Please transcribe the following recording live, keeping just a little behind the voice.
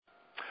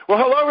Well,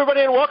 hello,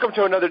 everybody, and welcome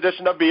to another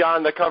edition of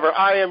Beyond the Cover.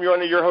 I am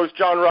one of your hosts,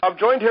 John Robb,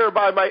 joined here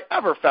by my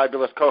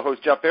ever-fabulous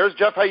co-host, Jeff Ayers.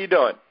 Jeff, how you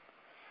doing?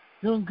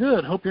 Doing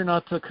good. Hope you're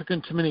not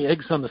cooking too many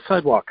eggs on the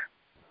sidewalk.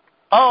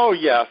 Oh,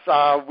 yes.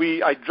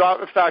 I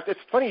dropped, in fact, it's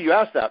funny you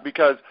asked that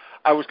because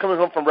I was coming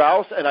home from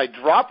Rouse, and I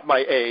dropped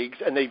my eggs,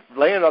 and they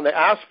landed on the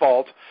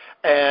asphalt,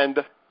 and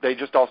they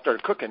just all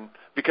started cooking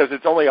because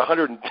it's only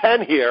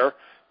 110 here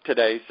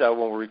today, so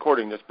when we're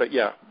recording this, but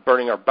yeah,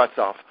 burning our butts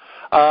off.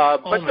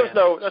 But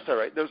that's all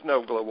right. There's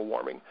no global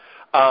warming.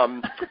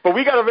 But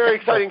we got a very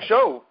exciting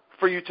show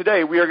for you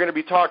today. We are going to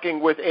be talking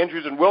with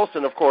Andrews and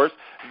Wilson, of course.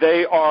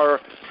 They are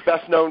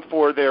best known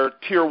for their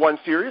Tier 1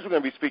 series. We're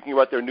going to be speaking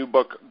about their new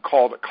book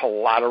called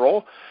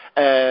Collateral.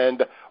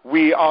 And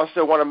we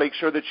also want to make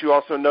sure that you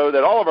also know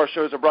that all of our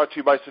shows are brought to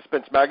you by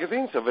Suspense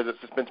Magazine, so visit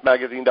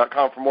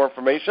suspensemagazine.com for more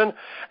information.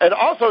 And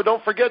also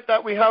don't forget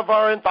that we have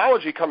our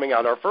anthology coming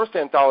out. Our first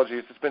anthology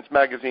is Suspense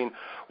Magazine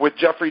with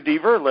Jeffrey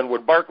Deaver,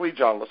 Linwood Barkley,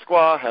 John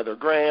LaSqua, Heather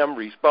Graham,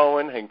 Reese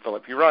Bowen, Hank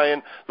Phillip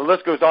Ryan. The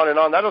list goes on and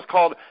on. That is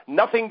called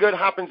Nothing Good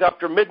Happens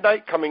After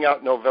Midnight, coming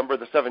out November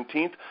the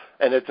 17th,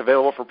 and it's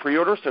available for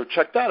pre-order, so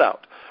check that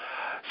out.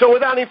 So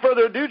without any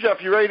further ado,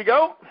 Jeff, you ready to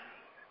go?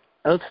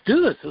 Let's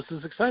do this. This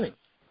is exciting.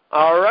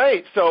 All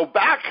right. So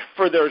back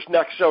for their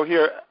next show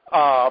here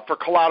for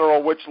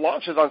Collateral, which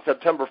launches on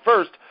September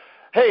 1st.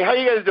 Hey, how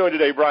you guys doing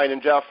today, Brian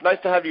and Jeff? Nice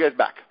to have you guys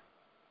back.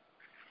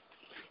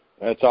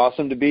 It's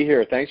awesome to be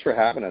here. Thanks for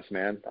having us,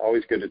 man.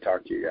 Always good to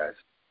talk to you guys.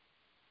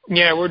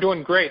 Yeah, we're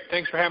doing great.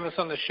 Thanks for having us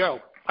on the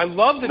show. I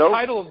love the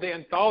title of the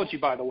anthology,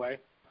 by the way.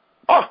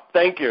 Oh,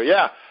 thank you.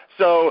 Yeah.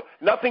 So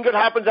Nothing Good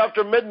Happens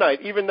After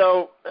Midnight, even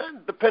though,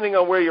 depending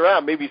on where you're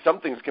at, maybe some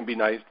things can be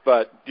nice,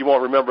 but you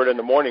won't remember it in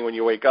the morning when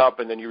you wake up,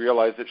 and then you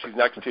realize that she's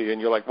next to you,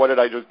 and you're like, what did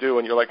I just do?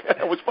 And you're like,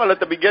 it was fun at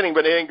the beginning,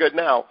 but it ain't good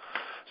now.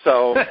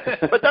 So,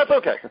 but that's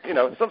okay. You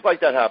know, something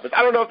like that happens.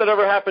 I don't know if that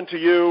ever happened to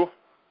you,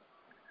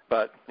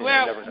 but you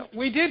never know.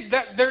 We did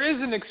that. There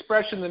is an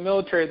expression in the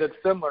military that's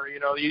similar. You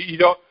know, you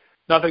don't,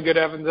 nothing good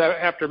happens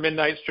after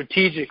midnight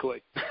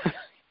strategically.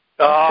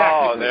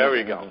 Oh, there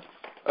we go.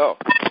 Oh.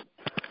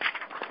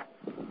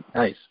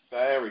 Nice.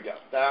 There we go.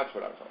 That's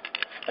what I was talking.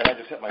 And I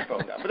just hit my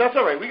phone down. But that's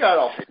all right. We got it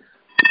all figured.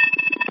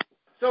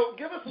 So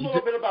give us a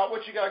little bit about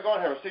what you got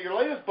going here. So your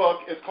latest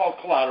book is called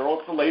Collateral.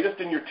 It's the latest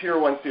in your Tier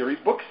 1 series,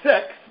 Book 6.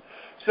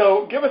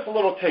 So give us a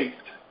little taste.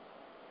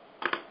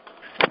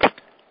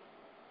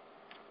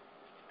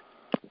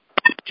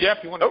 Jeff,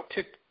 you want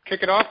to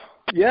kick it off?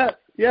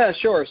 Yeah,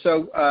 sure.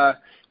 So,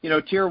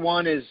 Tier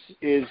 1 is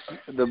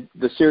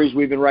the series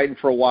we've been writing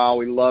for a while.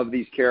 We love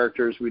these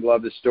characters. We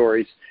love the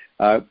stories.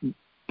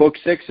 Book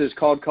 6 is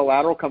called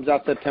Collateral, comes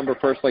out September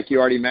 1st, like you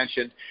already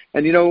mentioned.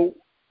 And,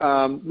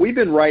 we've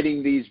been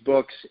writing these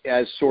books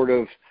as sort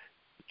of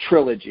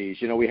trilogies.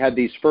 We had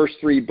these first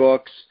 3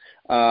 books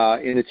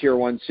in the Tier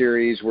 1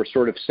 series were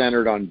sort of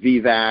centered on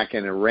VVAC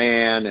and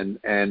Iran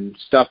and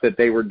stuff that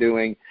they were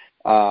doing.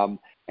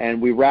 And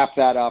we wrapped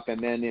that up.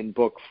 And then in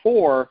Book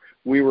 4,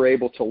 we were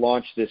able to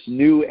launch this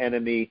new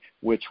enemy,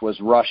 which was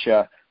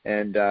Russia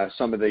and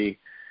some of the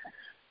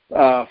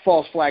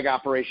false flag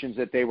operations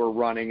that they were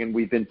running, and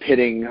we've been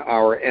pitting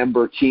our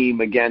Ember team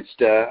against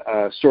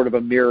sort of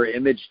a mirror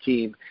image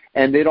team.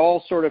 And it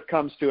all sort of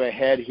comes to a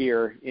head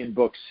here in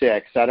Book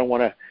 6. I don't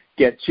want to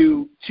get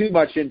too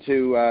much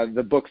into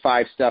the Book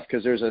 5 stuff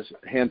because there's a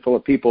handful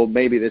of people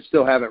maybe that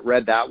still haven't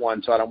read that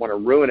one, so I don't want to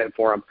ruin it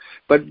for them.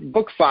 But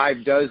Book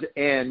 5 does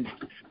end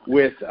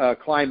with a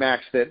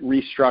climax that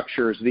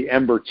restructures the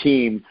Ember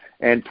team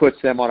and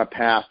puts them on a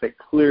path that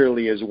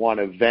clearly is one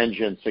of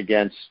vengeance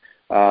against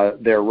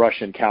their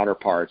Russian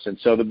counterparts. And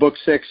so the Book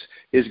 6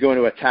 is going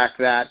to attack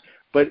that.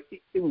 But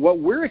what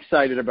we're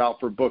excited about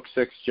for Book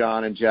 6,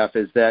 John and Jeff,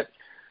 is that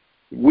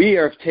we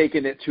have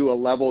taken it to a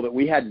level that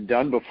we hadn't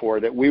done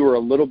before, that we were a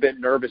little bit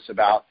nervous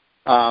about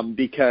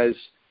because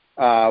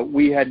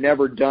we had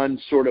never done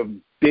sort of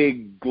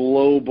big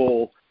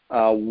global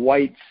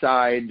white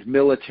side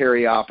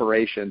military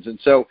operations. And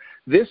so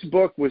this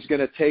book is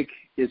going to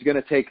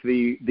take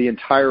the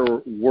entire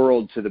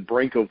world to the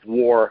brink of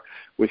war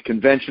with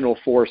conventional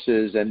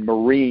forces and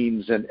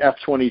Marines and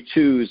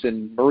F-22s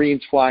and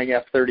Marines flying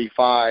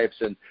F-35s.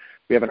 And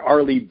we have an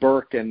Arleigh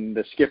Burke, and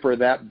the skipper of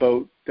that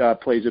boat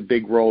plays a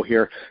big role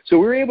here. So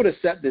we were able to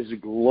set this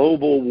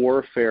global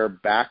warfare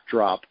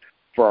backdrop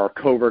for our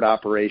covert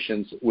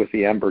operations with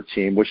the Ember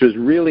team, which was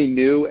really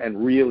new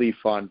and really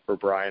fun for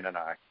Brian and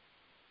I.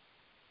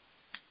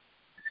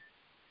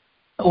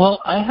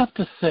 Well, I have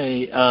to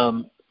say,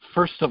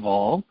 first of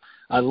all,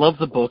 I love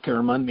the book. It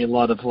reminded me a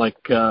lot of like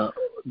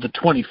the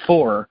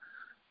 24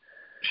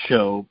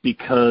 show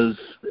because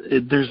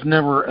there's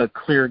never a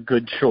clear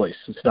good choice.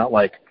 It's not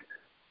like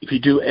if you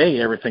do A,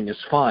 everything is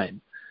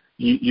fine.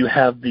 You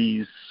have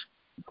these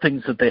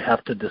things that they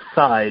have to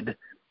decide.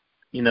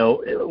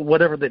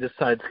 Whatever they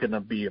decide is going to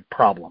be a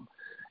problem.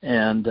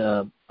 And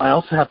I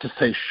also have to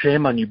say,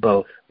 shame on you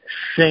both.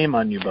 Shame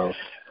on you both.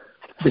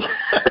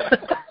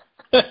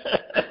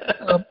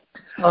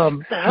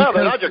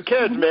 They're not your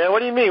kids, man. What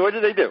do you mean? What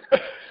did they do?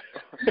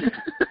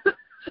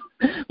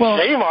 Well,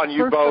 shame on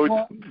you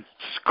both.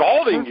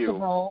 scalding first you.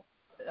 of all,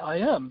 I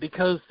am,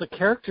 because the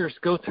characters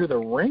go through the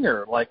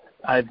ringer like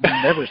I've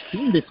never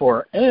seen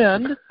before,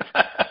 and isn't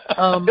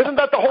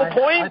that the whole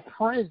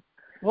point?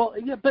 Well,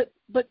 yeah, but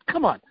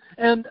come on.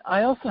 And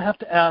I also have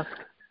to ask,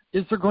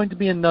 is there going to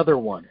be another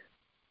one?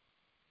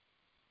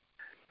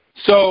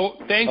 So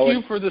thank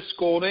you for the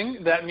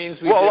scolding. That means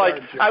we did our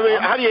job. I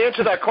mean, how do you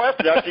answer that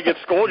question after you get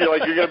scolded? You're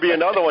like, you're going to be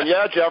another one.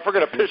 Yeah, Jeff, we're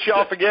going to piss you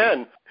off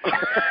again.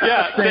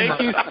 Yeah,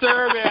 thank you,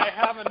 sir. May I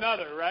have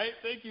another, right?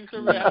 Thank you,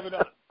 sir. May I have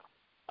another?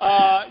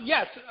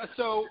 Yes.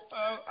 So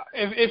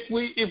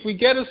if we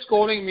get a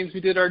scolding, it means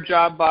we did our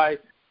job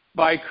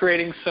by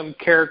creating some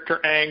character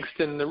angst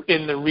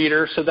in the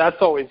reader. So that's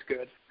always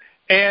good.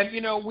 And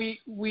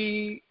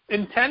we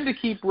intend to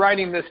keep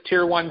writing this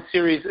Tier 1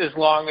 series as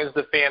long as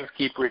the fans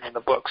keep reading the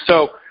book.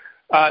 So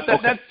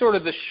that's sort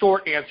of the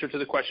short answer to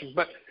the question.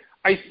 But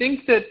I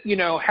think that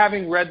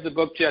having read the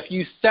book, Jeff,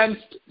 you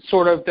sensed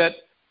sort of that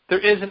there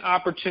is an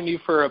opportunity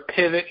for a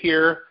pivot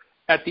here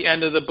at the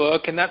end of the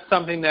book, and that's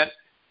something that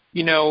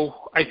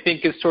I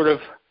think is sort of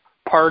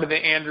part of the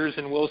Andrews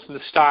and Wilson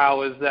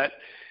style, is that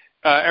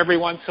every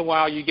once in a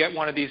while you get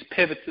one of these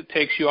pivots that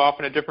takes you off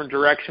in a different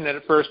direction, and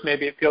at first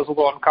maybe it feels a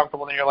little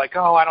uncomfortable, and you're like,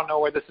 oh, I don't know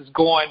where this is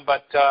going,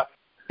 but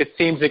it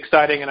seems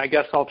exciting, and I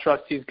guess I'll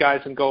trust these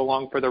guys and go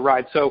along for the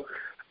ride. So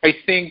I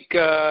think,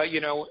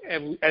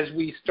 as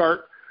we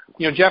start,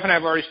 Jeff and I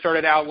have already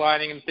started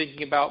outlining and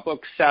thinking about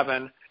book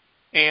 7,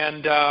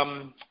 and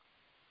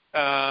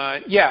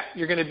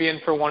you're going to be in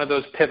for one of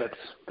those pivots,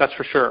 that's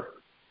for sure.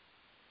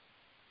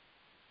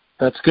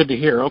 That's good to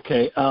hear.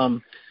 Okay.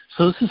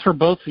 So this is for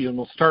both of you, and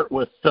we'll start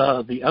with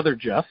the other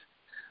Jeff.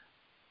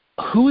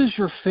 Who is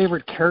your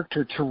favorite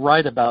character to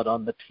write about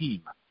on the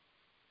team?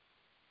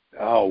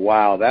 Oh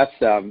wow, that's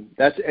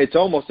it's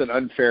almost an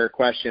unfair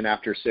question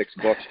after 6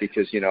 books,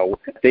 because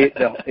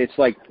it's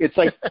like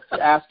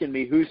asking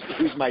me who's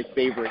my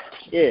favorite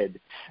kid.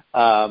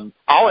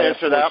 I'll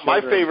answer that.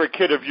 My favorite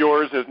kid of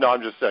yours is no.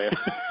 I'm just saying.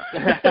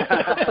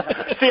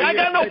 See, I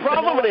got no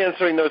problem with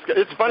answering those.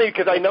 It's funny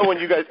because I know when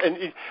you guys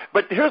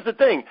but here's the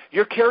thing: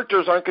 your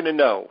characters aren't going to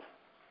know.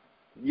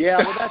 Yeah,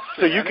 well, that's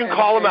true. So you can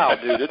call them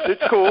out, dude.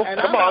 It's cool.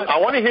 Come on, I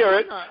want to hear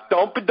it.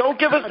 Don't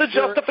give us the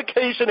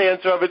justification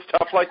answer of it's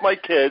tough like my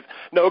kids.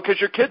 No, because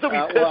your kids will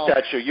be pissed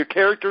at you. Your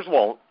characters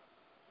won't.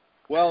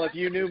 Well, if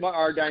you knew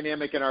our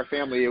dynamic in our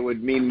family, it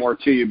would mean more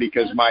to you,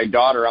 because my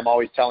daughter, I'm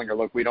always telling her,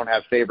 look, we don't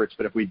have favorites,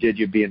 but if we did,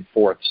 you'd be in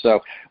 4th. So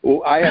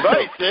I have.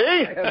 Right,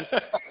 see?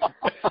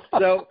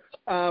 So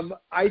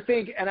I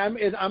think, and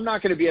I'm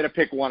not going to be able to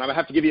pick one. I'm going to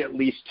have to give you at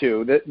least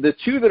 2. The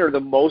 2 that are the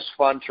most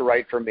fun to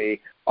write for me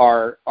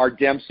are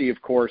Dempsey,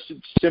 of course,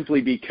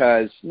 simply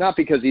because, not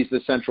because he's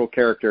the central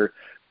character,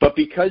 but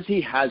because he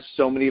has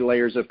so many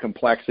layers of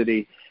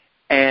complexity,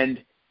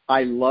 and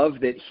I love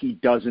that he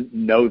doesn't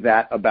know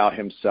that about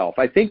himself.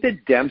 I think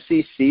that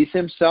Dempsey sees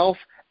himself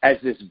as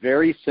this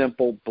very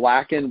simple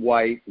black and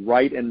white,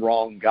 right and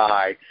wrong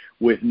guy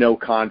with no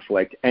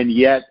conflict, and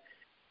yet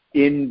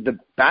in the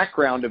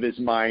background of his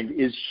mind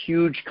is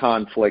huge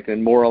conflict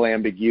and moral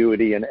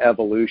ambiguity and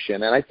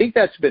evolution. And I think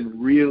that's been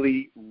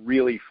really,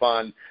 really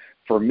fun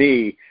for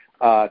me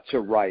to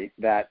write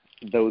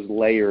those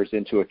layers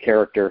into a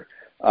character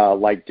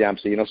like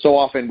Dempsey. So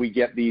often we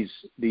get these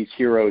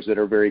heroes that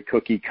are very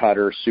cookie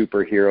cutter,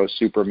 superhero,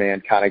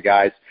 Superman kind of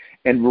guys.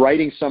 And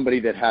writing somebody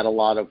that had a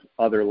lot of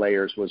other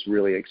layers was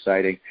really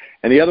exciting.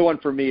 And the other one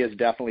for me is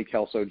definitely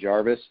Kelso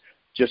Jarvis,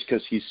 just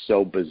because he's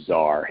so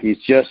bizarre. He's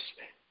just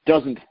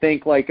doesn't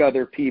think like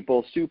other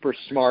people, super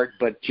smart,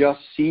 but just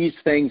sees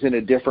things in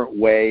a different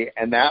way,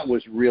 and that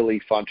was really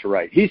fun to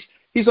write. He's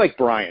like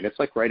Brian. It's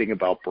like writing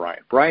about Brian.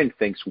 Brian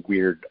thinks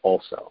weird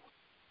also.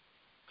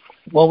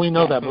 Well, we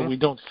know that, but we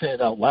don't say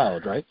it out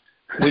loud, right?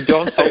 We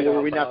don't say it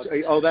out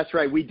loud. Oh, that's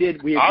right. We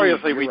did.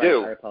 Obviously, we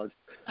do. I apologize.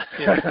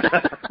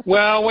 Yeah.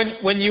 Well,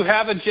 when you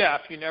have a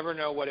Jeff, you never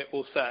know what it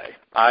will say.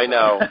 I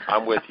know.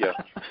 I'm with you.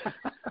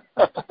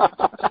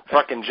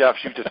 Fucking Jeff,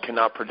 you just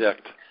cannot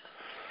predict.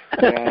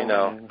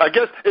 I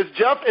guess is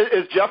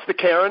Jeff the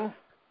Karen?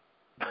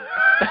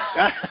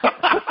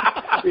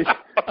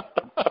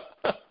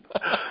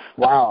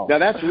 Wow. Now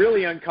that's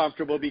really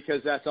uncomfortable,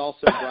 because that's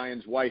also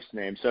Brian's wife's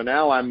name. So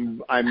now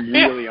I'm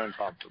really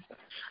uncomfortable.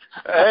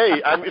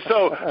 Hey,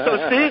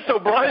 so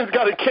Brian's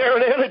got a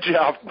Karen and a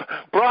Jeff.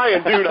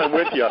 Brian, dude, I'm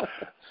with you.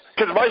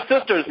 Because my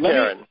sister's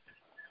Karen.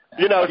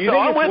 So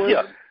I'm with you.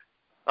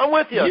 I'm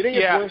with you. Do you think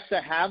it's worse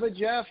to have a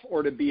Jeff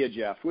or to be a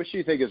Jeff? Which do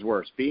you think is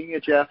worse, being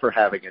a Jeff or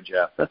having a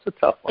Jeff? That's a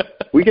tough one.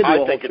 We could do a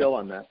whole show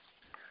on that.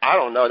 I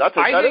don't know. I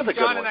think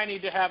John and I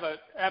need to have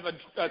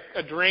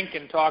a drink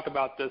and talk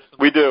about this.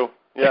 We do.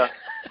 Yeah.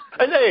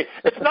 And hey,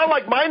 it's not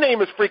like my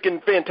name is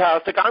freaking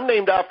fantastic. I'm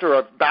named after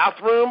a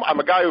bathroom. I'm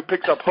a guy who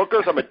picks up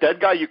hookers. I'm a dead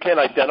guy you can't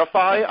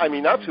identify. I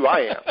mean, that's who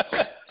I am.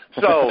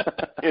 So,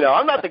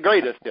 I'm not the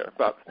greatest here,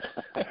 but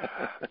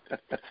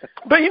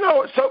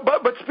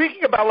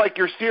speaking about like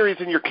your series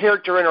and your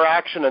character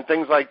interaction and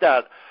things like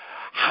that,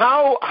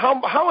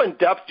 how in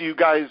depth do you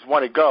guys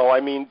want to go? I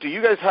mean, do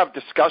you guys have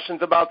discussions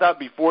about that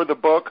before the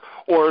book,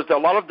 or is there a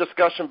lot of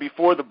discussion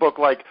before the book,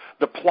 like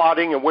the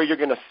plotting and where you're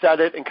going to set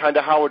it and kind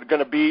of how it's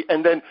going to be,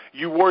 and then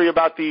you worry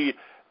about the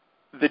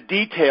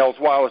details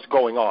while it's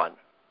going on?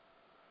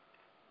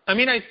 I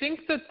mean, I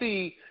think that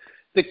the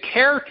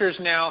characters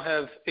now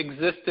have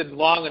existed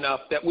long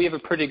enough that we have a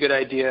pretty good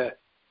idea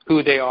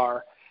who they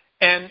are.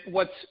 And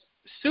what's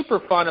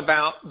super fun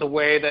about the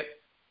way that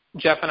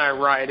Jeff and I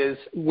write is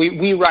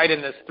we write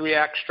in this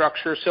 3-act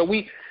structure. So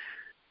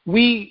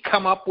we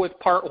come up with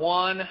part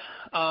one.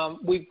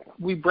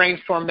 We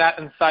brainstorm that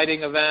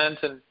inciting event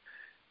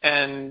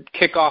and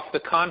kick off the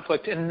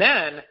conflict. And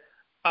then,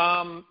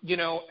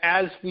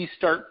 as we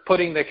start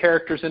putting the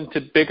characters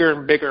into bigger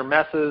and bigger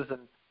messes and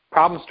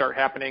problems start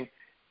happening,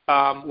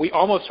 we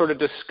almost sort of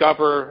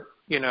discover,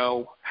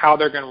 how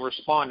they're going to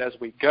respond as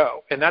we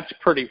go. And that's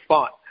pretty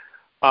fun.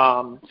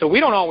 So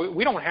we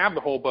don't have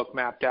the whole book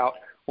mapped out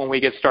when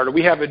we get started.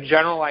 We have a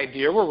general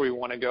idea where we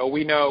want to go.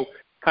 We know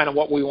kind of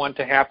what we want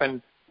to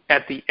happen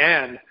at the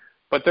end,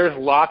 but there's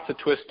lots of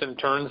twists and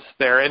turns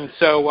there. And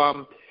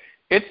so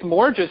it's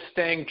more just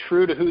staying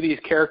true to who these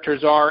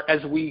characters are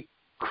as we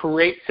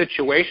create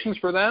situations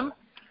for them.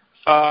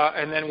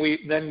 And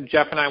then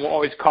Jeff and I will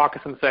always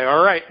caucus and say,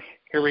 all right,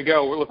 here we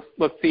go.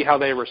 Let's see how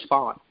they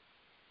respond.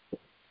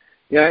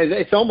 Yeah,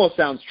 it almost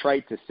sounds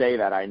trite to say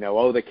that, I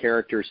know. The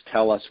characters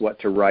tell us what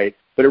to write.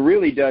 But it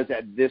really does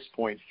at this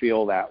point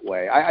feel that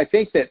way. I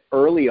think that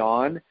early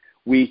on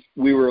we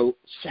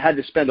had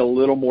to spend a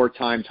little more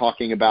time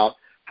talking about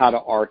how to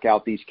arc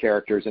out these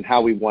characters and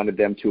how we wanted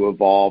them to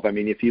evolve. I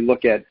mean, if you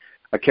look at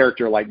a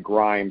character like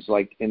Grimes,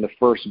 like in the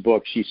first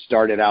book, she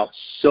started out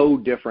so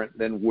different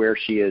than where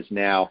she is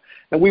now.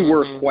 And we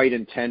were quite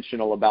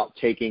intentional about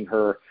taking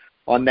her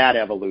on that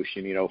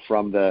evolution,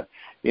 from the,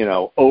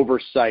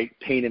 oversight,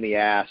 pain in the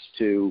ass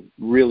to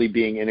really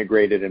being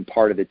integrated and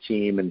part of the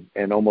team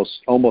and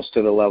almost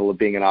to the level of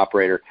being an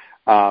operator.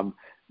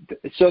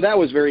 So that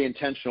was very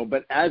intentional.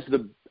 But as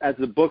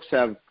the books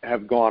have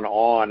gone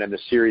on and the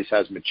series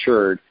has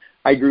matured,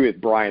 I agree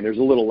with Brian. There's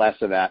a little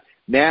less of that.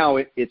 Now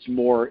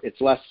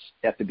it's less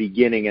at the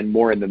beginning and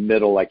more in the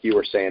middle, like you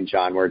were saying,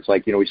 John, where it's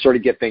like, we sort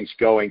of get things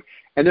going.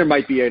 And there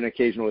might be an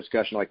occasional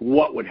discussion like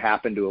what would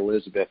happen to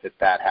Elizabeth if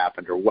that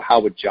happened, or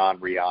how would John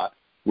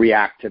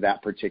react to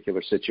that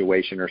particular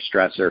situation or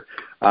stressor.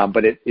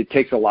 But it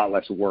takes a lot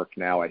less work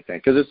now, I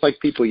think, because it's like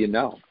people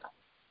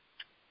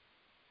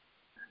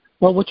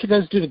Well, what you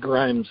guys do to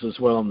Grimes as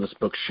well in this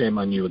book, shame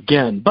on you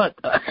again. But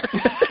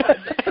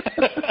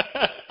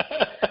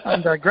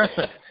I'm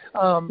digressing.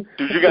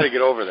 Dude, you got to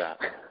get over that.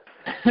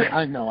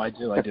 I know, I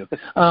do.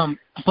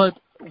 But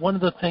one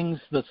of the things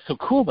that's so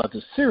cool about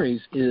this series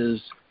is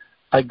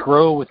I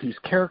grow with these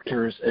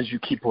characters as you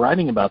keep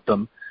writing about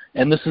them.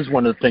 And this is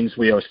one of the things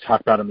we always talk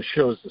about on the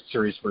show is the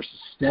series versus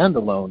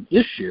standalone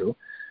issue.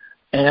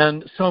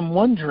 And so I'm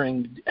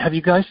wondering, have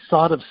you guys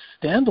thought of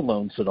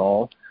standalones at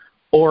all?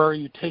 Or are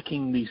you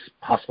taking these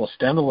possible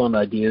standalone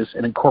ideas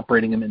and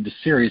incorporating them into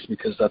series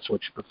because that's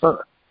what you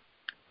prefer?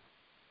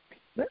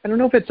 I don't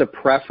know if it's a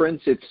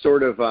preference. It's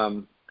sort of,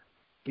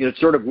 it's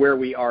sort of where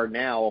we are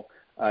now,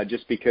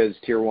 just because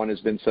Tier 1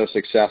 has been so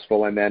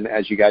successful. And then,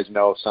 as you guys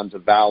know, Sons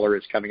of Valor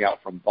is coming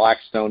out from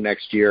Blackstone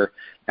next year,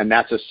 and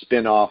that's a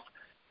spin-off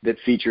that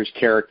features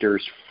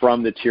characters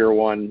from the Tier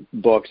 1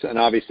 books. And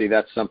obviously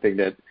that's something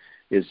that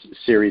is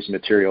series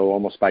material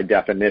almost by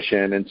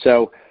definition. And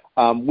so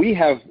we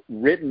have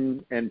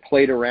written and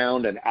played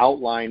around and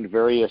outlined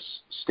various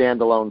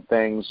standalone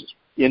things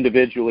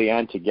individually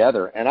and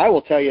together. And I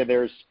will tell you,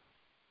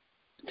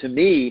 to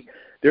me,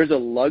 there's a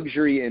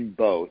luxury in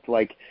both.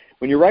 Like,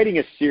 when you're writing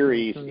a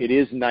series, it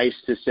is nice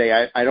to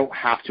say, I don't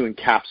have to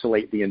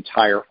encapsulate the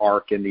entire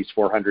arc in these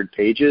 400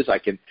 pages. I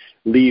can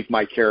leave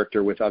my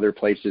character with other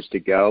places to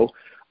go.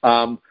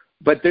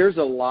 But there's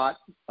a lot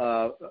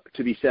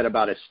to be said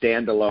about a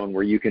standalone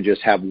where you can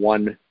just have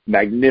one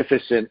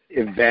magnificent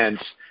event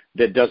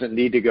that doesn't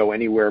need to go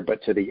anywhere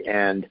but to the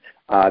end.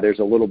 There's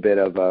a little bit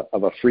of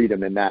a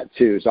freedom in that,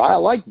 too. So I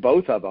like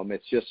both of them.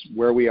 It's just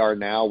where we are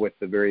now with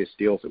the various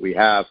deals that we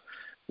have.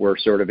 We're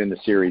sort of in the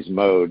series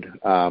mode.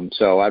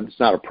 So it's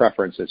not a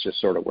preference. It's just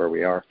sort of where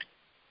we are.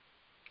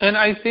 And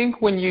I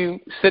think when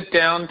you sit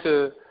down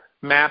to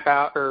map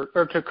out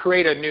or to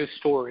create a new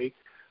story,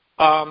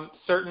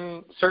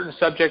 certain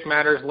subject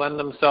matters lend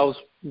themselves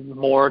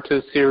more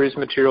to series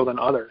material than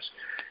others.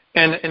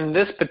 And in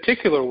this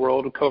particular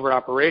world of covert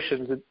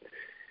operations, it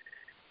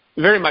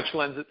very much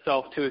lends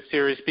itself to a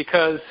series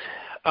because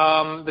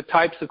the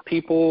types of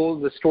people,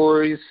 the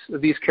stories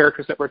of these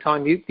characters that we're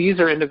telling, these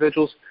are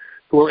individuals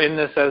who are in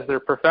this as their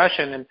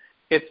profession, and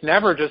it's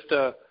never just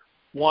a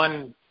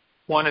one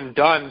and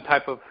done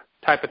type of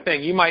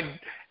thing. You might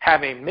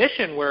have a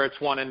mission where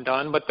it's one and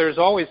done, but there's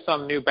always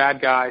some new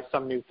bad guy,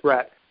 some new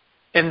threat.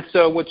 And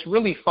so what's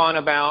really fun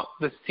about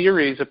the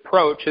series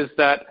approach is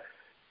that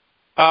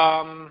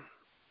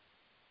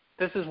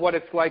this is what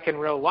it's like in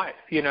real life.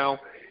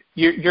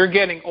 You're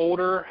getting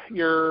older,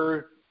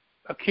 you're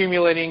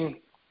accumulating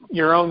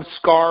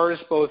scars,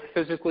 both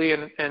physically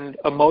and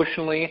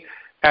emotionally,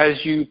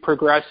 as you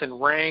progress in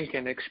rank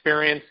and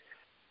experience.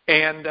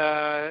 And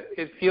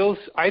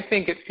I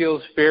think it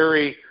feels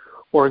very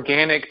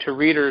organic to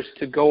readers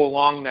to go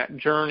along that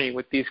journey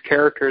with these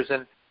characters.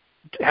 And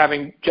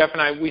having Jeff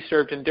and I, we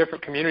served in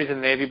different communities in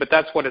the Navy, but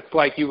that's what it's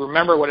like. You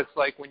remember what it's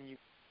like when you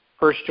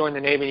first join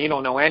the Navy and you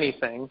don't know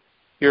anything.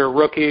 You're a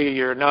rookie,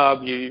 you're a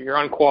nub, you're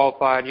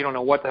unqualified, you don't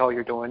know what the hell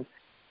you're doing.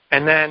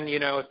 And then,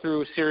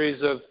 through a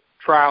series of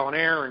trial and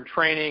error and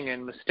training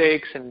and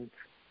mistakes and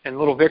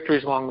little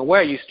victories along the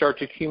way, you start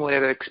to accumulate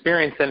that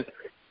experience,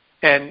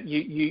 and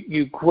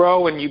you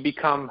grow and you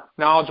become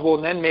knowledgeable.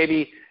 And then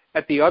maybe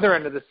at the other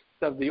end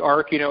of the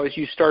arc, as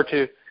you start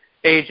to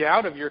age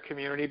out of your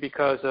community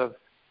because of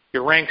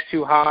your rank's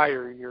too high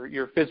or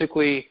you're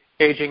physically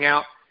aging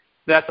out,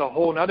 that's a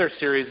whole other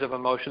series of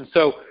emotions.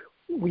 So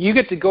you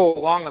get to go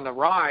along on the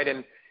ride,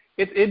 and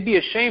it'd be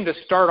a shame to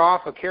start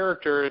off a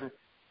character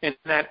in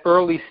that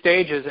early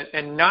stages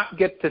and not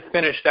get to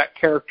finish that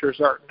character's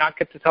arc, not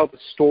get to tell the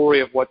story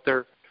of what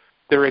their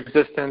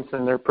existence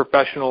and their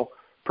professional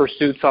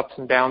pursuits, ups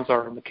and downs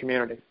are in the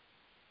community.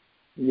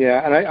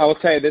 Yeah, and I will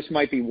tell you, this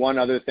might be one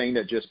other thing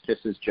that just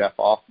pisses Jeff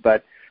off,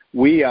 but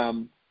we've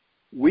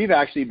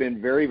actually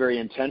been very, very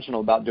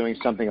intentional about doing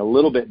something a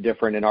little bit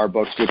different in our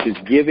books, which is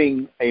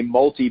giving a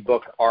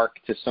multi-book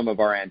arc to some of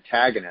our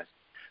antagonists.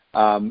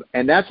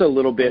 And that's a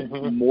little bit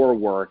more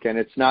work, and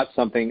it's not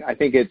something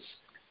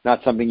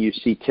you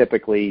see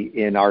typically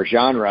in our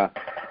genre,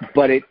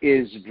 but it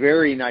is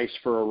very nice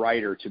for a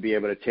writer to be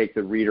able to take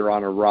the reader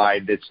on a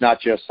ride. It's not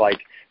just like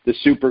the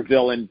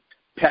supervillain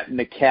petting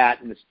the cat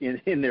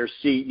in their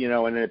seat,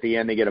 and then at the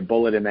end they get a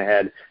bullet in the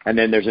head, and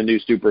then there's a new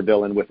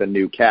supervillain with a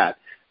new cat.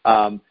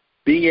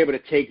 Being able to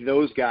take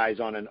those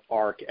guys on an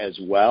arc as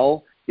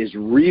well is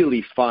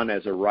really fun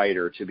as a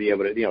writer, to be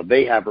able to,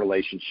 they have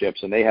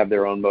relationships and they have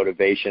their own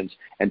motivations,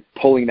 and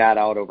pulling that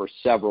out over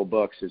several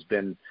books has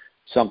been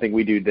something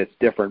we do that's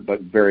different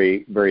but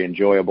very, very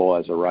enjoyable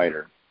as a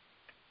writer.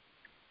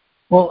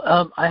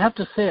 Well, I have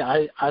to say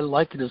I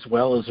like it as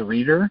well as a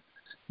reader,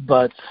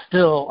 but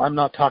still I'm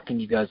not talking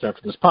to you guys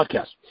after this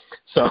podcast.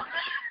 So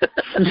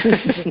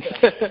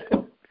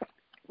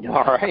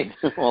all right.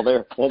 Well,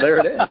 there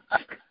it is.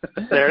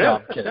 There it is. No,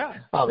 I'm kidding,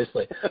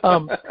 obviously.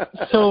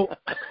 So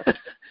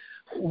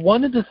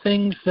one of the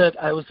things that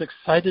I was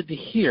excited to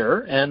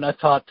hear, and I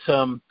thought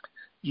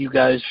you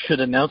guys should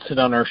announce it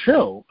on our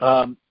show,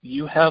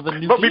 you have a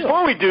new But deal.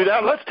 before we do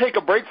that, let's take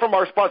a break from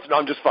our sponsor. No,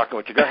 I'm just fucking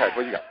with you. Go ahead.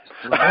 What do you got?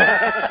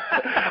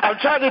 I'm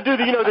trying to do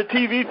the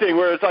TV thing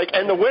where it's like,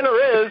 and the winner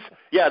is,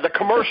 the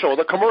commercial.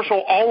 The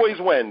commercial always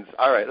wins.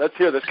 All right, let's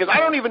hear this, because I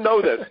don't even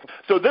know this.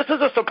 So this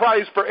is a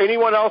surprise for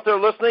anyone else there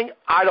listening.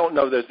 I don't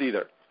know this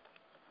either.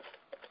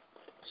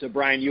 So,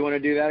 Brian, you want to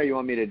do that, or you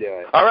want me to do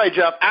it? All right,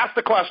 Jeff, ask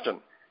the question.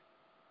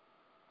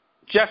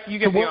 Jeff, you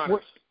get the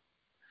honors.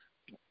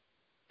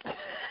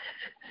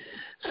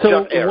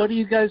 So what are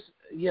you guys?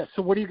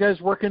 So what are you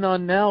guys working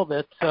on now?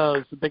 That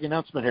is the big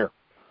announcement here.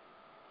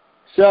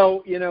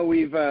 So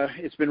we've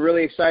it's been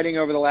really exciting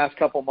over the last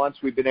couple months.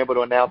 We've been able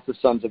to announce the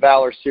Sons of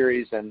Valor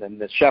series and then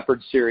the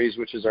Shepherd series,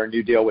 which is our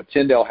new deal with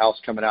Tyndale House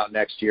coming out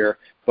next year.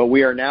 But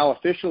we are now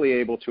officially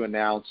able to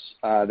announce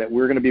that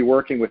we're going to be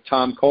working with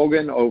Tom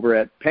Colgan over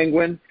at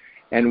Penguin,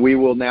 and we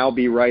will now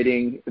be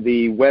writing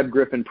the Webb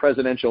Griffin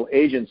Presidential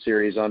Agent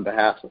series on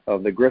behalf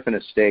of the Griffin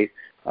estate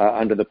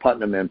under the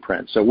Putnam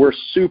imprint. So we're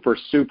super,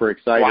 super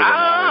excited and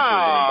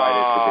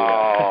honored to be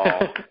invited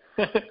to do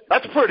that.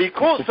 That's pretty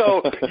cool.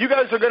 So you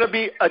guys are going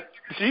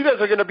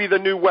to be the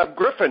new Webb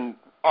Griffin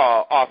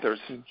authors.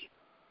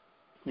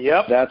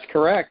 Yep, that's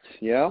correct.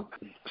 Yeah.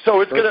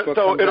 So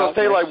it'll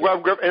say like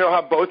Webb Griffin, and it'll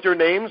have both your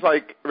names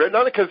like written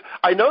on it. Because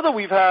I know that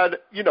we've had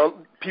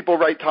people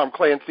write Tom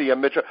Clancy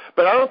and Mitchell,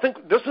 but I don't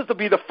think this is to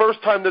be the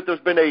first time that there's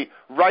been a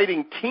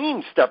writing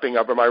team stepping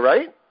up. Am I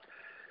right?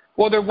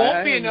 Well, there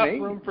won't be enough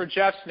room for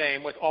Jeff's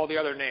name with all the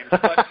other names,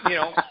 but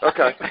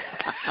Okay.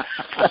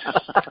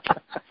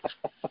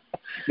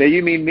 Now,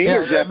 you mean me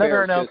or Jeff?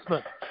 Another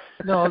announcement.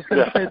 No, I was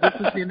going to say this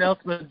is the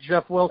announcement.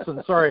 Jeff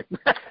Wilson. Sorry.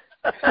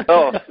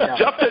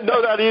 Jeff didn't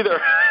know that either.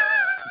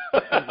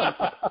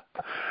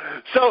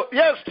 So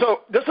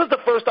this is the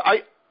first.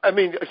 I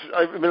mean,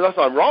 unless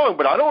I'm wrong,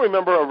 but I don't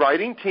remember a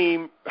writing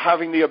team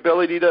having the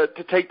ability to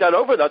take that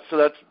over.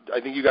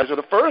 I think you guys are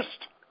the first.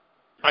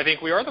 I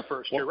think we are the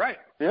first. You're right.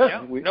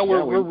 Yeah.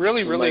 We're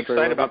really, really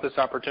excited about this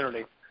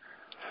opportunity.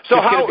 So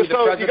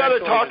you got to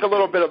talk a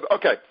little bit of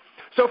okay.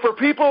 So for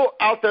people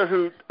out there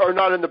who are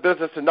not in the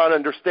business and not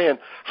understand,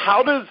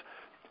 how does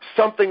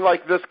something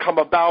like this come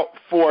about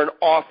for an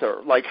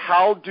author? Like,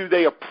 how do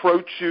they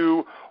approach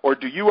you, or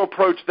do you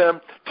approach them?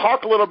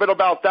 Talk a little bit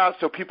about that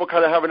so people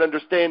kind of have an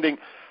understanding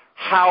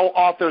how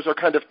authors are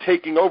kind of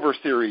taking over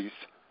series.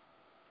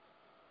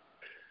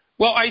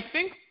 Well, I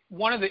think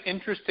one of the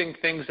interesting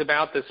things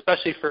about this,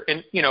 especially for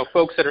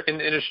folks that are in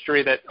the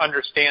industry that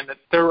understand that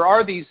there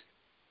are these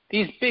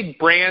big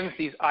brands,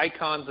 these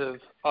icons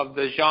of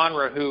the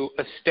genre who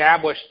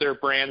established their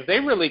brands. They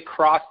really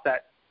crossed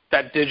that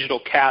digital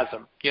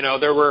chasm.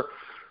 There were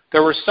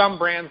there were some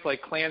brands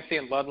like Clancy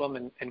and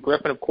Ludlum and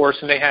Griffin, of course,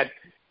 and they had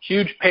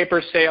huge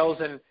paper sales,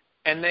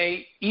 and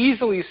they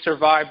easily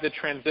survived the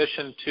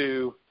transition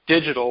to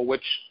digital,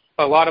 which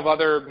a lot of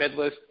other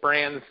mid-list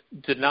brands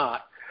did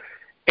not.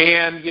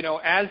 And,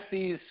 as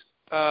these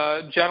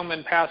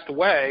gentlemen passed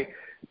away,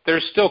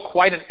 there's still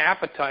quite an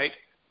appetite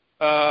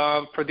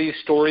for these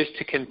stories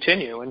to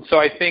continue. And so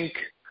I think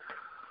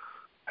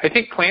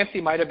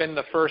Clancy might have been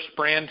the first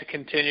brand to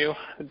continue.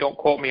 Don't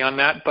quote me on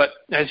that, but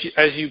as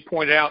you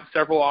pointed out,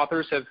 several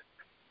authors have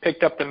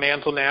picked up the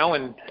mantle now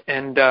and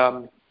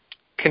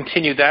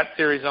continued that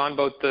series on,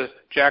 both the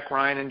Jack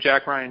Ryan and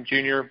Jack Ryan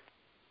Jr.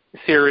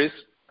 series.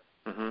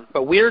 Mm-hmm.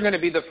 But we are going to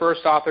be the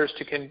first authors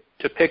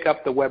to pick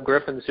up the Webb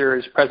Griffin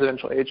series,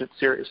 Presidential Agent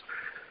series.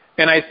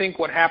 And I think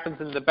what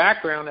happens in the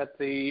background at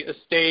the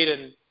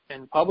estate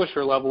and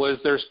publisher level is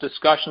there's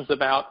discussions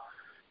about,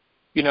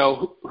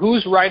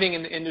 who's writing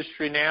in the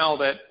industry now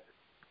that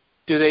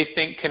do they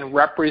think can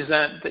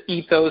represent the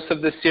ethos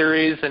of the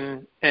series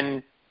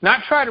and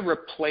not try to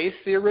replace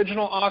the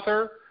original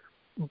author,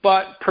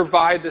 but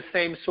provide the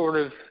same sort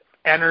of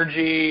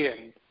energy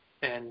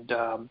and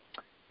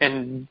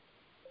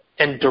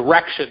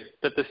direction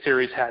that the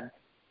series had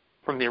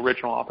from the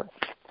original author.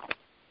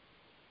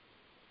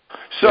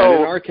 So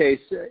in our case,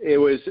 it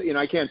was,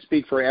 I can't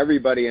speak for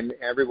everybody, and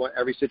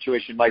every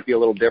situation might be a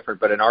little different,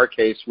 but in our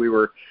case, we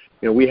were,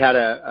 we had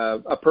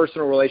a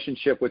personal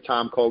relationship with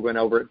Tom Colgan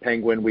over at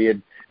Penguin. We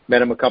had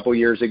met him a couple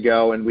years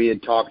ago, and we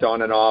had talked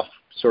on and off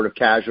sort of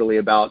casually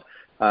about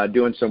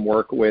doing some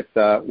work with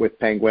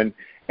Penguin.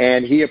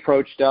 And he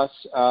approached us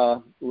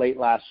late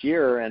last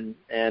year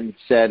and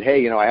said,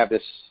 "Hey, I have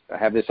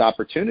this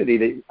opportunity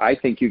that I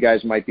think you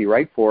guys might be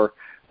right for,"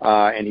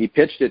 and he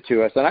pitched it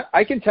to us. And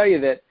I can tell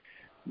you that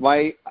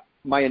my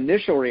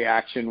initial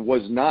reaction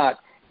was not,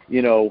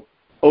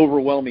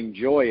 overwhelming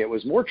joy. It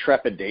was more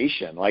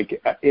trepidation.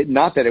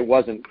 Not that it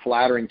wasn't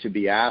flattering to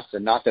be asked,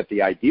 and not that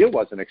the idea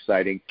wasn't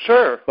exciting.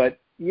 Sure. But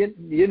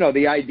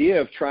the idea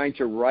of trying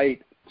to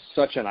write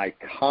such an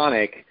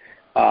iconic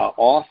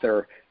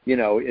author,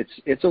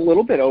 it's a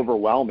little bit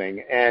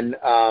overwhelming. And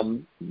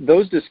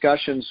those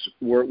discussions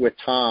with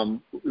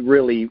Tom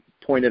really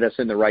pointed us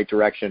in the right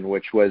direction,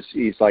 which was,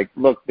 he's like,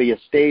 look, the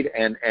estate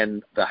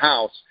and the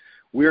house,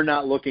 we're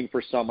not looking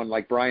for someone,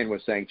 like Brian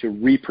was saying, to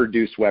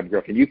reproduce Webb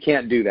Griffin. You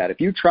can't do that.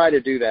 If you try to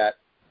do that,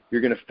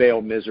 you're going to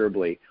fail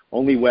miserably.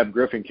 Only Webb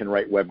Griffin can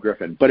write Webb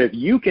Griffin. But if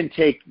you can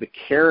take the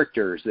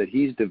characters that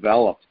he's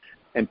developed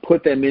and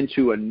put them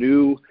into a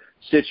new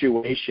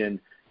situation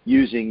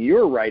using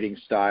your writing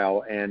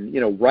style and,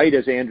 write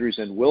as Andrews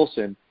and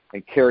Wilson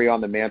and carry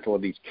on the mantle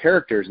of these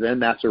characters,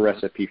 then that's a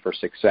recipe for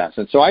success.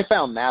 And so I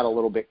found that a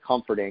little bit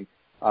comforting.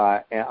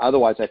 And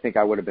otherwise, I think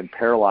I would have been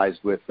paralyzed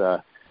with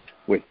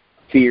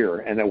fear,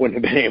 and I wouldn't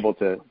have been able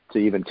to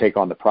even take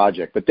on the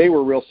project. But they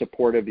were real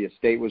supportive. The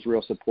estate was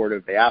real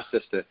supportive. They asked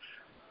us to,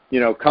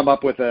 come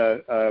up with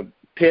a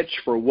pitch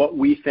for what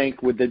we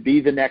think would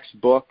be the next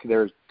book.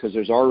 Because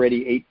there's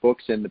already 8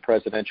 books in the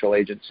Presidential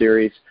Agent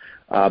series,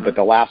 but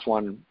the last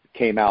one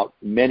came out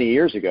many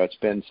years ago. It's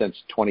been since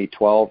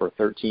 2012 or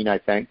 13, I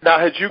think. Now,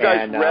 had you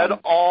guys read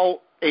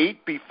all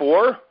 8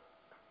 before?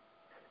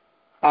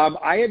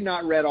 I had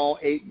not read all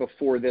 8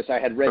 before this. I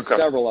had read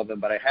several of them,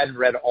 but I hadn't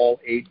read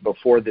all 8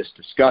 before this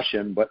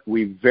discussion. But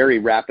we very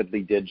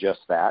rapidly did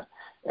just that.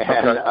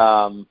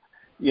 And,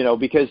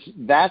 because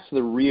that's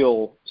the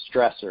real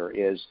stressor,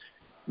 is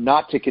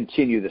not to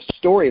continue the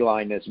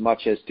storyline as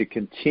much as to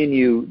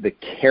continue the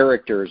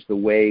characters the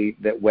way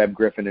that Webb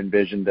Griffin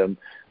envisioned them,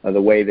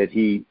 the way that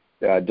he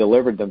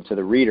delivered them to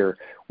the reader.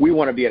 We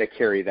want to be able to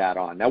carry that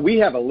on. Now, we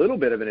have a little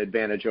bit of an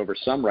advantage over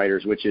some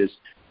writers, which is,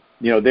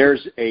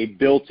 there's a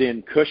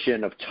built-in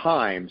cushion of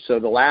time. So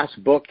the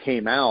last book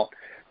came out,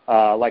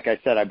 like I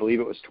said, I believe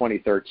it was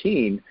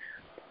 2013.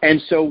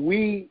 And so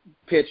we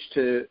pitched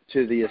to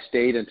the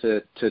estate and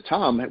to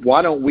Tom,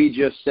 why don't we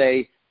just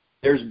say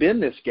there's been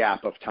this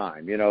gap of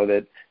time,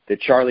 that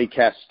Charlie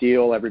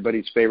Castile,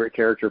 everybody's favorite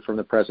character from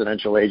the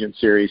Presidential Agent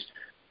series,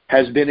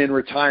 has been in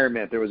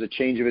retirement. There was a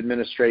change of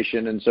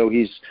administration, and so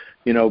he's,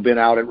 been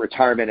out at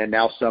retirement, and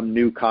now some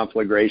new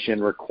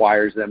conflagration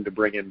requires them to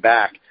bring him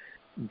back.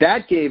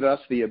 That gave us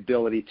the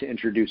ability to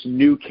introduce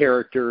new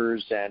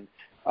characters and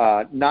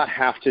not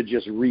have to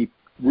just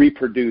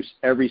reproduce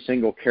every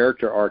single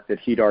character arc that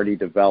he'd already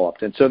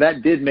developed. And so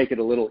that did make it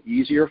a little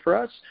easier for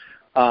us,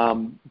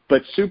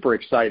 but super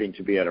exciting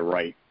to be able to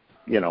write,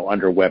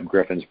 under Webb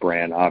Griffin's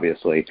brand,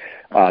 obviously.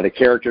 The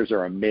characters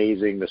are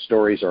amazing. The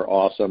stories are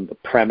awesome. The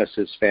premise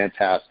is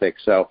fantastic.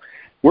 So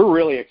we're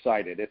really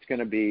excited. It's going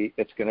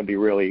to be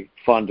really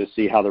fun to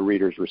see how the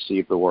readers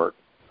receive the work.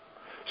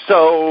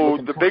 So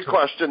the big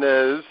question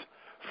is,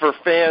 for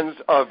fans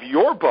of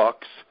your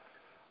books,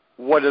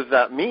 what does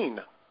that mean?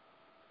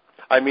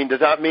 I mean, does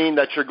that mean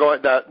that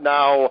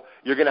now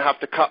you're going to have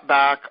to cut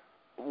back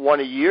 1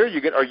 a year?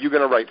 Are you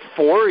going to write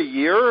 4 a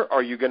year?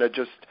 Are you going to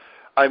just,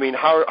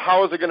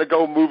 how is it going to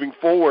go moving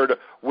forward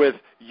with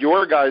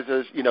your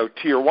guys'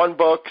 Tier 1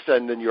 books,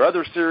 and then your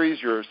other series,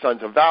 your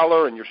Sons of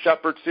Valor and your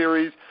Shepherd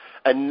series,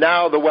 and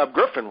now the Webb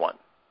Griffin one?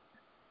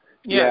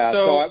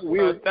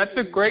 that's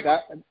a great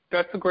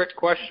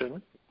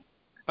question.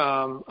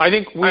 I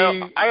think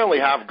I only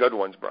have good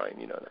ones, Brian.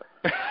 You know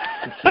that.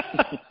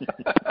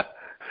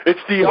 It's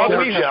the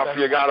other Jeff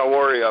you got to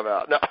worry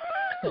about. No.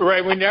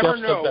 Right, we never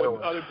know what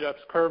the other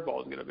Jeff's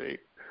curveball is going to be.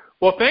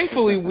 Well,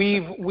 thankfully,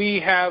 we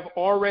have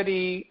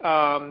already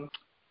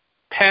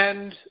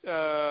penned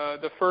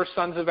the first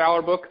Sons of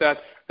Valor book.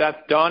 That's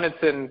done.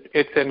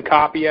 It's in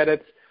copy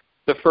edits.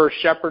 The first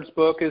Shepherd's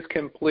book is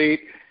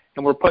complete,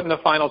 and we're putting the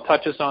final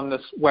touches on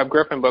this Webb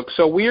Griffin book.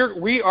 So we are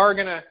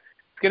it's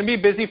gonna be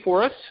busy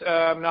for us.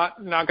 I'm not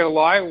gonna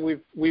lie.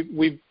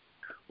 We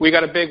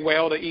got a big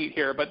whale to eat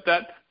here, but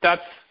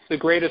that's the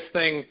greatest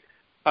thing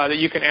that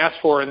you can ask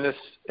for in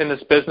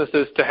this business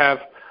is to have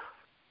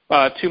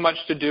too much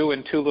to do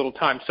in too little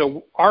time.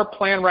 So our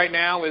plan right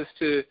now is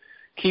to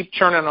keep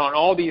churning on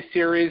all these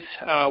series.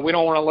 We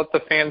don't want to let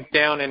the fans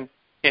down in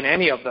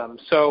any of them.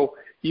 So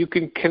you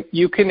can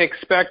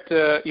expect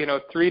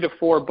 3 to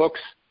 4 books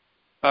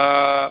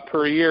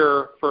per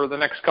year for the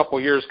next couple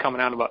of years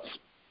coming out of us.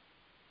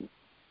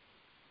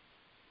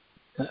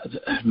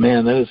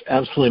 Man, that is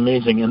absolutely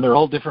amazing, and they're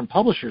all different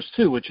publishers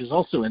too, which is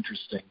also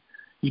interesting.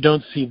 You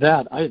don't see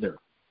that either.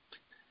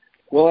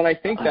 Well, and I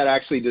think that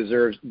actually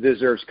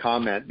deserves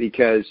comment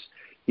because,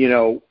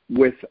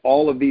 with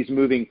all of these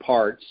moving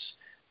parts,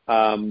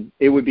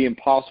 it would be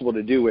impossible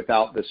to do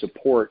without the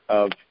support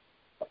of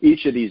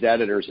each of these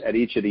editors at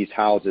each of these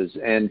houses.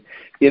 And,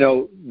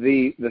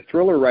 the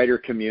thriller writer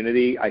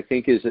community, I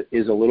think, is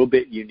a little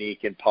bit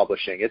unique in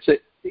publishing.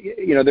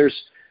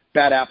 There's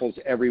bad apples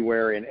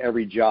everywhere in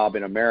every job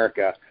in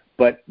America,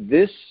 but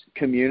this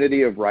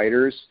community of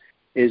writers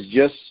is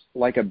just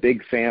like a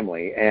big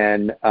family,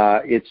 and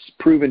it's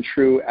proven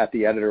true at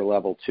the editor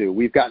level too.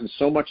 We've gotten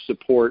so much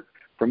support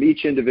from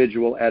each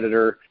individual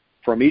editor,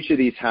 from each of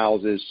these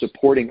houses,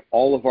 supporting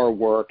all of our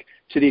work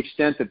to the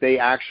extent that they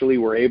actually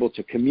were able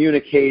to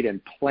communicate and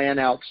plan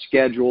out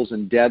schedules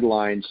and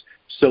deadlines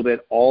so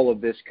that all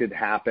of this could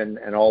happen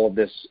and all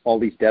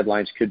these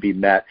deadlines could be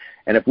met.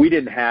 And if we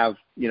didn't have,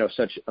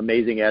 such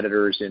amazing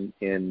editors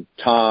in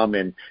Tom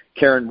and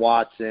Karen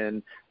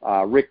Watson,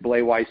 Rick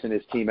Blayweiss and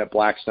his team at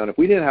Blackstone, if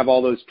we didn't have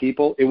all those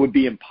people, it would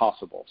be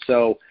impossible.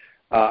 So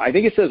I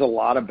think it says a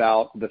lot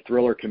about the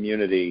thriller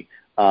community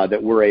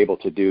that we're able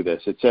to do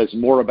this. It says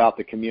more about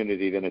the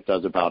community than it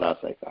does about us,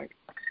 I think.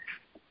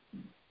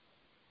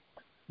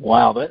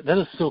 Wow, that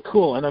is so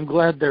cool, and I'm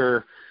glad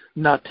they're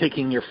not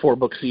taking your 4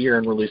 books a year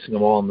and releasing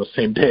them all on the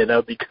same day. That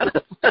would be kind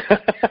of bad.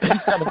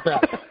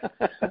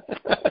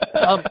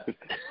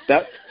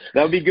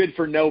 That would be good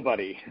for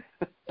nobody.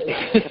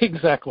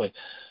 Exactly.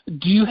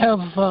 Do you have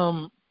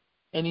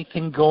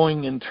anything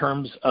going in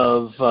terms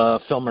of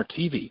film or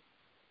TV?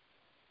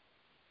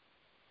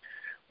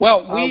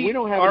 Well, we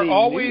don't have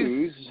any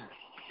news.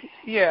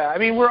 Yeah,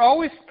 we're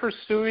always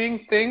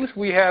pursuing things.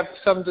 We have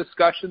some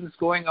discussions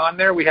going on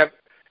there.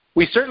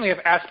 We certainly have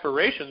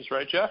aspirations,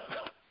 right, Jeff?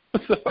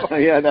 So.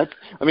 Yeah,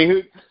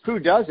 who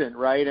doesn't,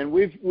 right? And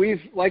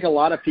we've like a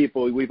lot of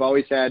people, we've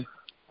always had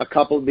a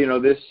couple,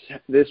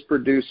 this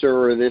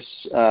producer or this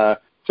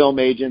film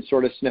agent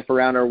sort of sniff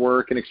around our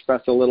work and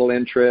express a little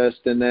interest,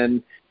 and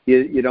then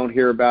you don't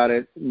hear about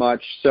it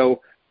much.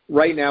 So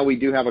right now we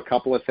do have a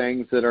couple of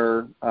things that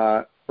are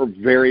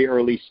very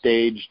early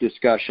stage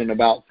discussion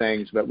about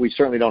things, but we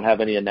certainly don't have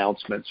any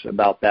announcements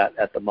about that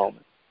at the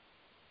moment.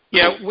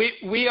 Yeah,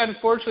 we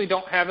unfortunately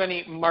don't have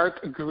any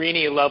Mark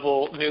Greaney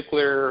level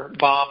nuclear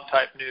bomb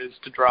type news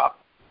to drop.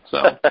 So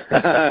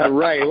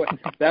right,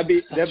 that'd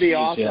be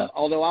awesome. Yeah.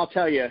 Although I'll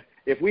tell you,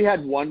 if we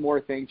had one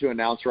more thing to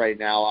announce right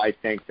now, I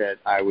think that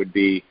I would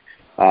be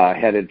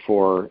headed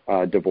for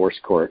divorce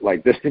court.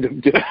 Like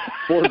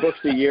 4 books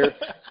a year.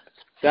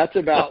 That's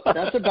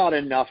about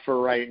enough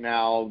for right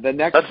now. The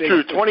next. That's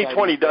true.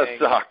 2020 does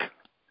suck.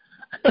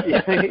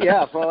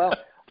 Yeah. Well.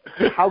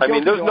 There's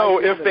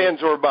no ifs,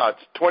 ands, or buts.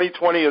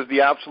 2020 is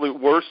the absolute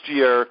worst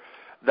year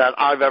that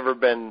I've ever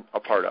been a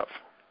part of.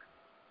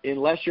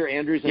 Unless you're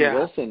Andrews and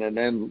Wilson, and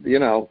then,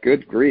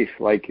 good grief.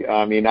 I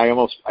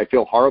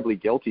feel horribly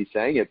guilty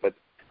saying it, but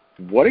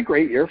what a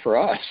great year for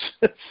us.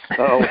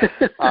 So,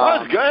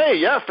 that's great,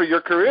 yeah, for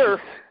your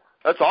career.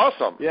 That's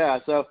awesome. Yeah,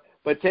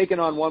 but taking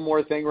on one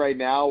more thing right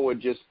now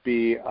would just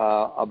be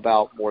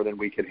about more than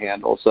we could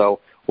handle. So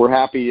we're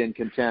happy and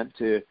content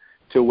to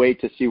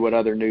wait to see what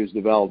other news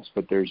develops,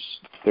 but there's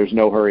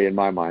no hurry in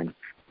my mind.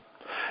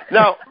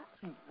 Now,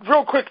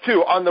 real quick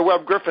too on the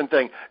Webb Griffin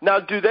thing. Now,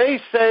 do they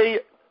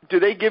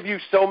give you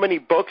so many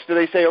books? Do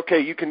they say, okay,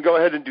 you can go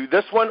ahead and do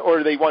this one, or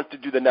do they want to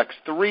do the next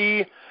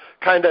 3?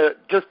 Kind of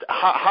just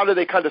how do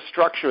they kind of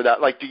structure that?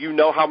 Like, do you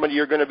know how many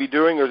you're going to be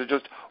doing, or is it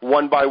just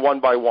one by one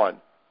by one?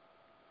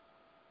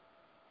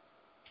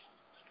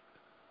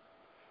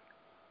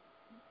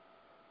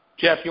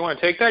 Jeff, you want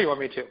to take that, or you want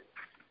me to?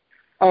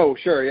 Oh,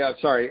 sure. Yeah,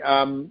 sorry.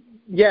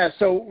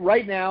 So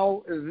right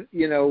now,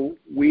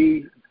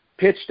 we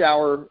pitched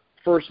our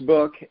first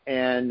book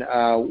and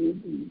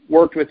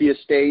worked with the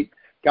estate,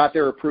 got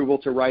their approval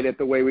to write it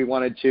the way we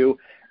wanted to,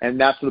 and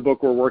that's the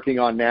book we're working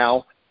on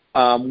now.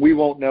 We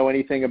won't know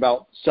anything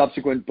about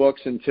subsequent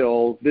books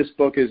until this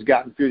book has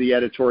gotten through the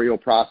editorial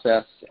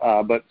process,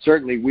 but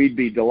certainly we'd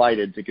be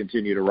delighted to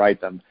continue to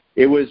write them.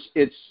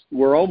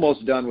 We're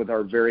almost done with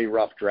our very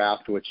rough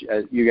draft, which,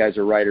 as you guys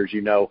are writers,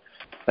 you know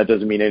that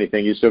doesn't mean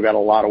anything. You still got a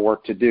lot of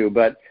work to do,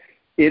 but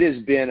it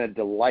has been a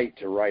delight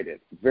to write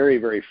it. Very,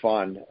 very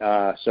fun.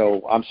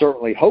 So I'm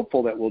certainly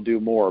hopeful that we'll do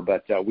more,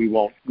 but we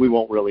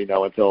won't really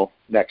know until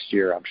next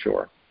year, I'm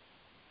sure.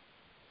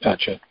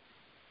 Gotcha.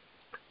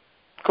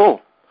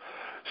 Cool.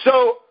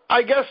 So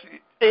I guess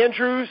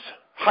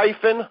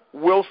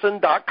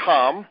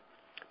Andrews-Wilson.com,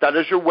 that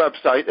is your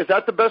website. Is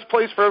that the best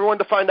place for everyone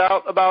to find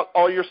out about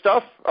all your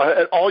stuff,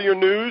 all your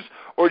news,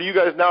 or do you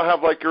guys now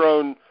have like your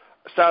own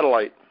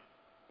satellite?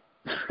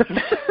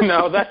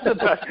 No, that's the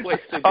best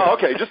place to go. Oh,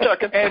 okay, just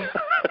checking.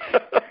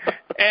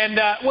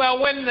 Well,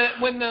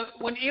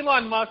 when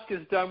Elon Musk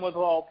is done with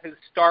all his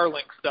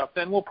Starlink stuff,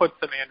 then we'll put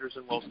some Andrews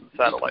and Wilson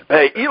satellites.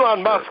 Hey,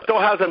 Elon Musk still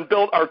hasn't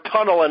built our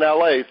tunnel in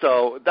L.A.,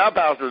 so that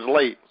bastard's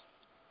late.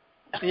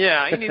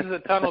 Yeah, he needs a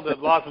tunnel to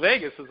Las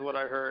Vegas is what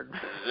I heard.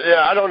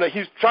 Yeah, I don't know.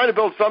 He's trying to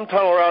build some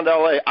tunnel around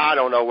L.A. I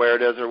don't know where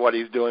it is or what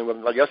he's doing,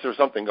 but I guess there's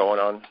something going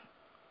on.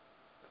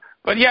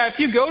 But, yeah, if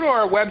you go to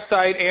our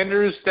website,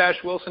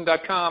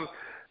 andrews-wilson.com,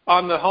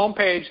 on the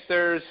homepage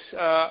there's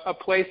a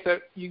place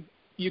that you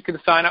can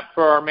sign up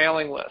for our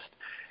mailing list.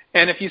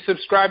 And if you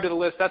subscribe to the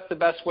list, that's the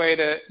best way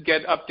to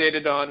get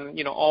updated on,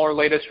 all our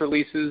latest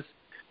releases.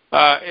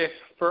 If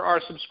for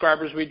our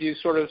subscribers, we do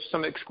sort of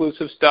some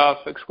exclusive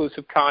stuff,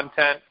 exclusive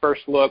content,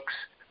 first looks,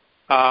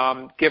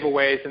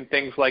 giveaways, and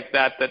things like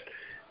that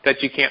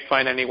you can't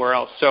find anywhere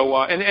else. So,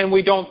 and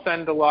we don't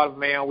send a lot of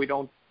mail. We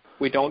don't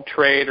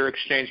trade or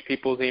exchange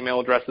people's email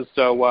addresses.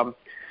 So,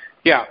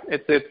 yeah,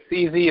 it's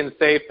easy and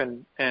safe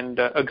and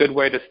a good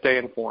way to stay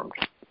informed.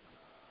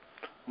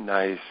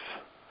 Nice.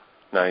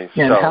 Yeah,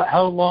 and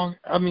how long?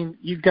 I mean,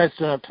 you guys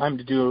don't have time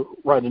to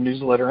write a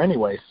newsletter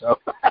anyway, so.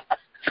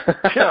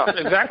 Yeah,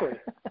 exactly.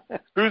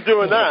 Who's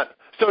doing that?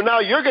 So now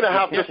you're going to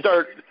have to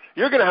start.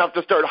 You're going to have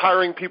to start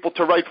hiring people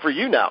to write for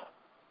you now.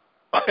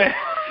 That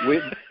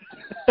would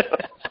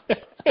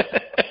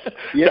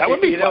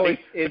be funny.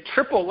 It's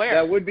triple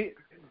layer.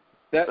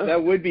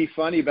 That would be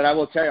funny. But I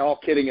will tell you, all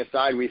kidding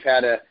aside, we've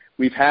had a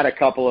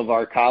couple of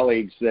our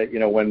colleagues that,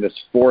 when this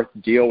fourth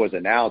deal was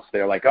announced,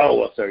 they're like, oh,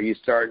 well, so are you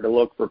starting to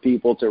look for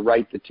people to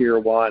write the tier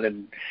one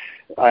and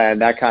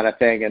that kind of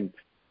thing? And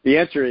the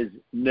answer is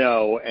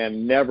no,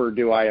 and never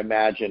do I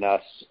imagine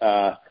us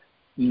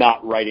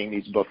not writing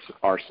these books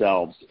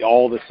ourselves,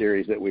 all the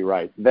series that we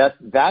write. That's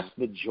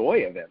the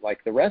joy of it.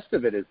 Like, the rest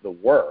of it is the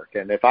work,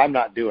 and if I'm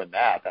not doing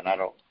that, then I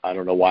don't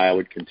know why I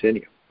would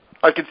continue.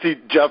 I could see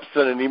Jeff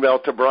send an email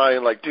to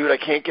Brian like, dude, I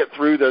can't get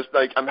through this.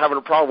 Like, I'm having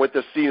a problem with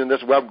this scene in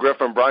this Web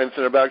Griffin. Brian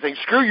sent it back saying,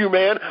 screw you,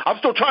 man. I'm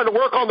still trying to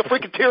work on the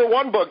freaking Tier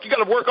 1 book. You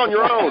got to work on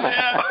your own.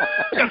 I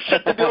got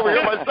shit to do over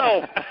here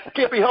myself.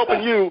 Can't be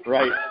helping you.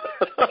 Right.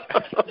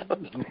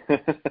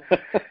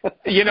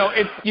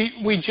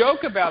 We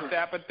joke about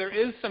that, but there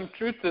is some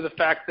truth to the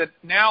fact that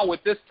now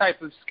with this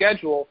type of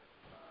schedule,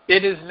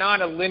 it is not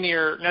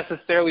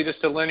necessarily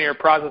just a linear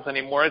process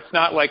anymore. It's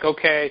not like,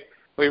 okay,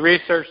 we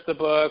research the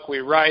book, we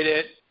write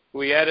it,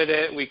 we edit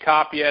it, we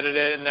copy edit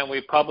it, and then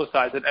we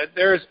publicize it.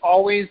 There's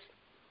always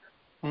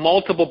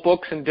multiple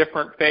books in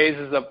different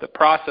phases of the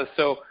process.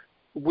 So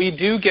we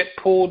do get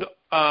pulled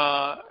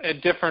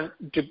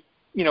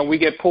we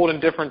get pulled in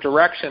different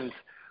directions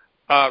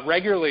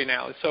regularly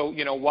now. So,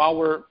 while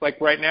we're, like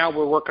right now,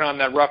 we're working on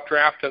that rough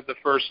draft of the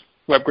first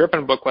Web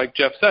Griffin book, like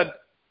Jeff said,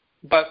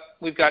 but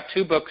we've got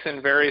 2 books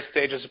in various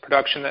stages of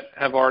production that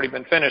have already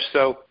been finished.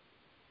 So,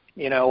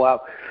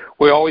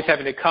 we're always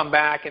having to come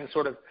back and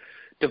sort of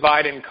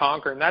divide and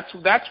conquer. And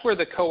that's where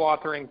the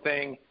co-authoring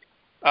thing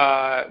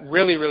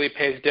really, really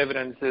pays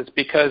dividends, is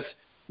because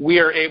we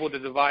are able to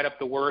divide up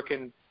the work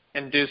and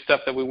do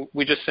stuff that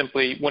we just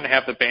simply wouldn't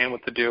have the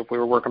bandwidth to do if we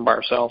were working by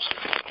ourselves.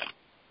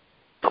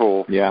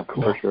 Cool. Yeah,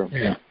 for sure.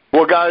 Yeah.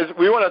 Well, guys,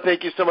 we want to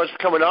thank you so much for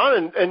coming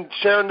on and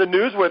sharing the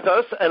news with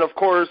us. And, of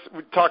course,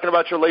 we're talking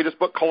about your latest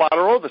book,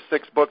 Collateral, the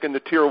 6th book in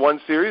the Tier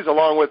 1 series,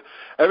 along with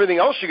everything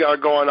else you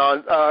got going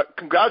on.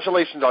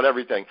 Congratulations on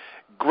everything.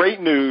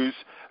 Great news.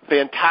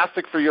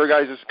 Fantastic for your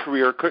guys'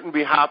 career. Couldn't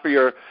be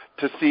happier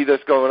to see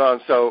this going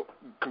on. So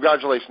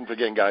congratulations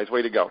again, guys.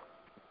 Way to go.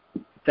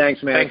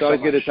 Thanks, man. Thanks it's always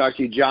so good to much. talk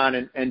to you, John.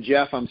 And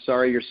Jeff, I'm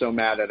sorry you're so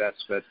mad at us,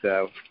 but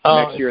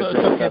next year at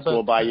okay, the festival,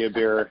 we'll buy you a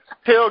beer.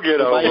 He'll get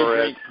over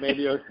it.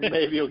 Maybe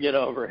you'll get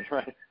over it,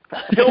 right?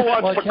 He'll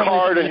watch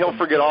Picard and he'll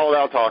forget all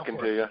about talking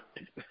to you.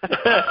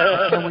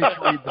 Can we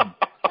read them?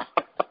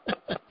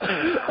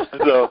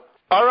 So,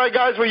 all right,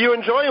 guys, well, you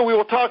enjoy, and we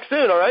will talk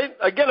soon, all right?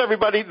 Again,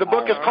 everybody, the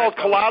book is called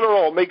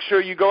Collateral. Make sure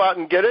you go out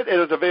and get it. It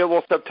is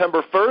available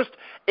September 1st.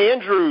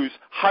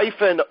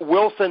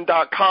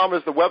 Andrews-Wilson.com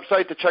is the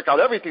website to check out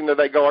everything that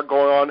they got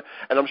going on,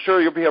 and I'm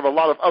sure you'll have a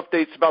lot of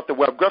updates about the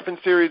Web Griffin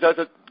series as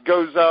it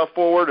goes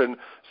forward, and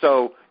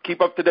so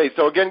keep up to date.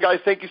 So, again, guys,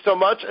 thank you so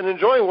much, and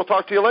enjoy, and we'll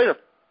talk to you later.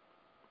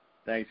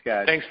 Thanks,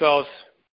 guys. Thanks, fellas.